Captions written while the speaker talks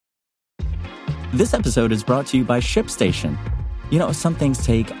This episode is brought to you by ShipStation. You know, some things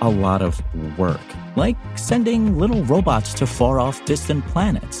take a lot of work, like sending little robots to far-off distant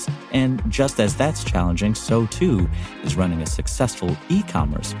planets. And just as that's challenging, so too is running a successful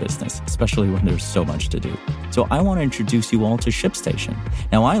e-commerce business, especially when there's so much to do. So I want to introduce you all to ShipStation.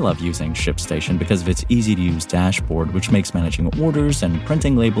 Now, I love using ShipStation because of its easy-to-use dashboard, which makes managing orders and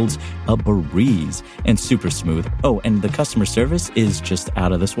printing labels a breeze and super smooth. Oh, and the customer service is just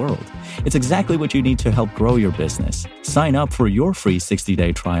out of this world. It's exactly what you need to help grow your business. Sign up for your free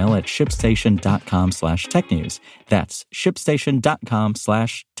 60-day trial at shipstation.com/technews. That's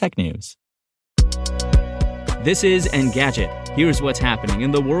shipstation.com/technews. This is Engadget. Here's what's happening in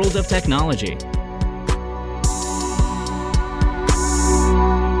the world of technology.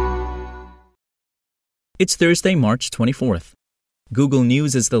 It's Thursday, March 24th. Google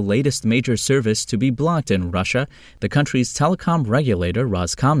News is the latest major service to be blocked in Russia. The country's telecom regulator,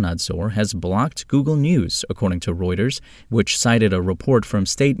 Roskomnadzor, has blocked Google News, according to Reuters, which cited a report from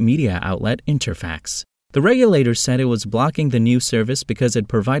state media outlet Interfax. The regulator said it was blocking the news service because it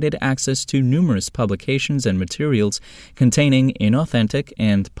provided access to numerous publications and materials containing inauthentic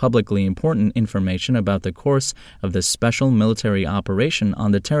and publicly important information about the course of the special military operation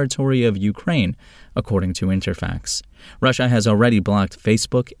on the territory of Ukraine, according to Interfax. Russia has already blocked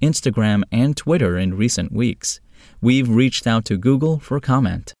Facebook, Instagram, and Twitter in recent weeks. We've reached out to Google for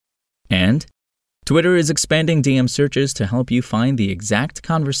comment. And Twitter is expanding DM searches to help you find the exact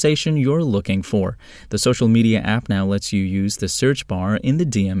conversation you're looking for. The social media app now lets you use the search bar in the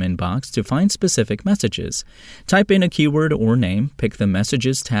DM inbox to find specific messages. Type in a keyword or name, pick the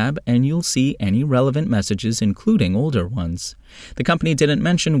Messages tab, and you'll see any relevant messages, including older ones. The company didn't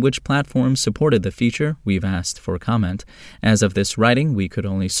mention which platforms supported the feature. We've asked for comment. As of this writing, we could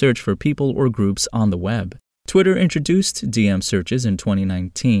only search for people or groups on the web. Twitter introduced DM searches in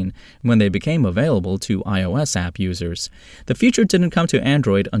 2019 when they became available to iOS app users. The feature didn't come to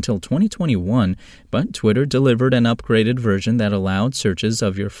Android until 2021, but Twitter delivered an upgraded version that allowed searches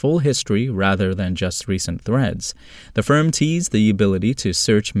of your full history rather than just recent threads. The firm teased the ability to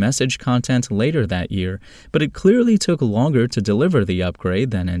search message content later that year, but it clearly took longer to deliver the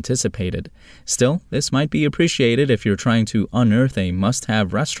upgrade than anticipated. Still, this might be appreciated if you're trying to unearth a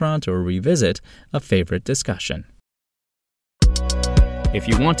must-have restaurant or revisit a favorite discussion. If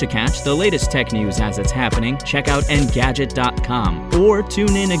you want to catch the latest tech news as it's happening, check out Engadget.com or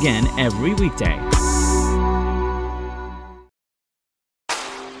tune in again every weekday.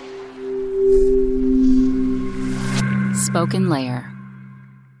 SpokenLayer.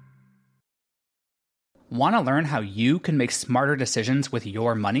 Want to learn how you can make smarter decisions with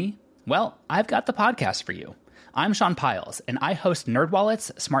your money? Well, I've got the podcast for you. I'm Sean Piles, and I host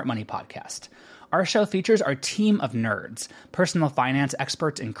NerdWallet's Smart Money Podcast. Our show features our team of nerds, personal finance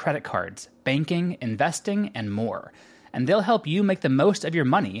experts in credit cards, banking, investing, and more. And they'll help you make the most of your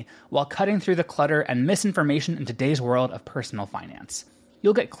money while cutting through the clutter and misinformation in today's world of personal finance.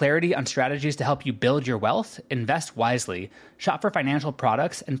 You'll get clarity on strategies to help you build your wealth, invest wisely, shop for financial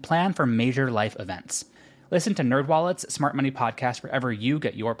products, and plan for major life events. Listen to NerdWallet's Smart Money Podcast wherever you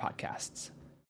get your podcasts.